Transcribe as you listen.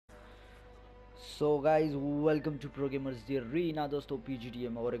So guys welcome to pro gamers D Reena दोस्तों पीजीटीए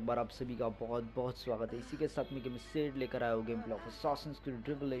में और एक बार आप सभी का बहुत बहुत स्वागत है। इसी के साथ में गेम सेट लेकर आया हूँ गेम प्ले ऑफ असॉसिन्स क्रीड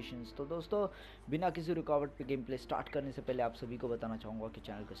रिवलेशंस। तो दोस्तों बिना किसी रुकावट पे गेम प्ले स्टार्ट करने से पहले आप सभी को बताना चाहूँगा कि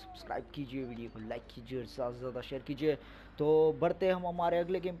चैनल को सब्सक्राइब कीजिए, वीडियो को लाइक कीजिए और ज़्यादा से ज़्यादा शेयर कीजिए। तो बढ़ते हम हमारे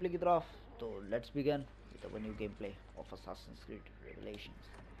अगले गेम प्ले की तरफ। तो let's begin with a new game play of असॉसिन्स creed रिवलेशंस।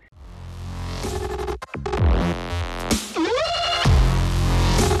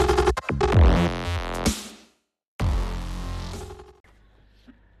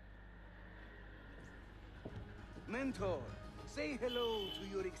 Mentor, say hello to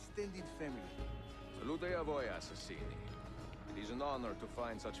your extended family. Salute a voi, assassini. It is an honor to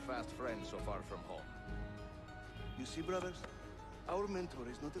find such fast friends so far from home. You see, brothers, our mentor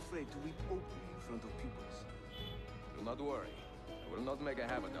is not afraid to weep openly in front of pupils. Do not worry. I will not make a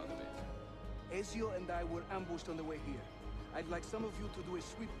habit out of it. Ezio and I were ambushed on the way here. I'd like some of you to do a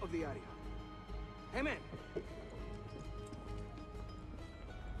sweep of the area. Hey, man!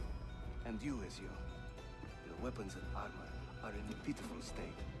 And you, Ezio. Your weapons and armor are in a pitiful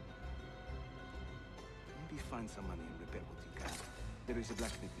state. Maybe find some money and repair what you can. There is a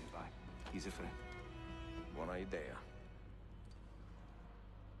blacksmith nearby. He's a friend. Buona idea.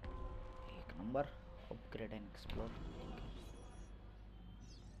 एक number upgrade and explore.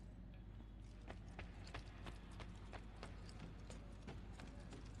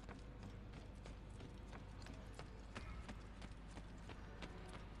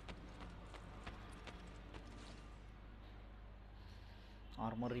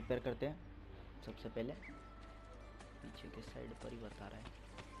 Armour repair करते हैं सबसे पहले। पीछे के side पर ही बता रहा है,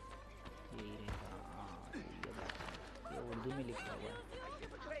 यही रहेगा। हाँ, ये उर्दू में लिखा हुआ है।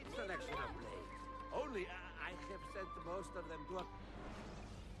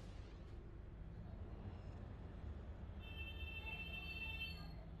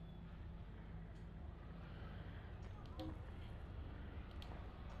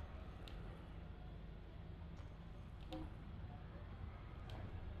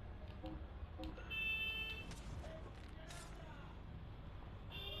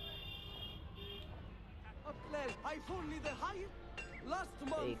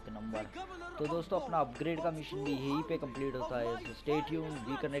 एक नंबर। तो दोस्तों अपना अपग्रेड का मिशन भी यहीं पे कंप्लीट होता है। So stay tuned,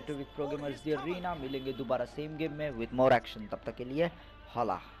 be connected with pro gamers the arena. मिलेंगे दोबारा सेम गेम में विद मोर एक्शन। तब तक के लिए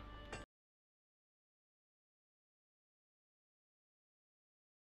हाला।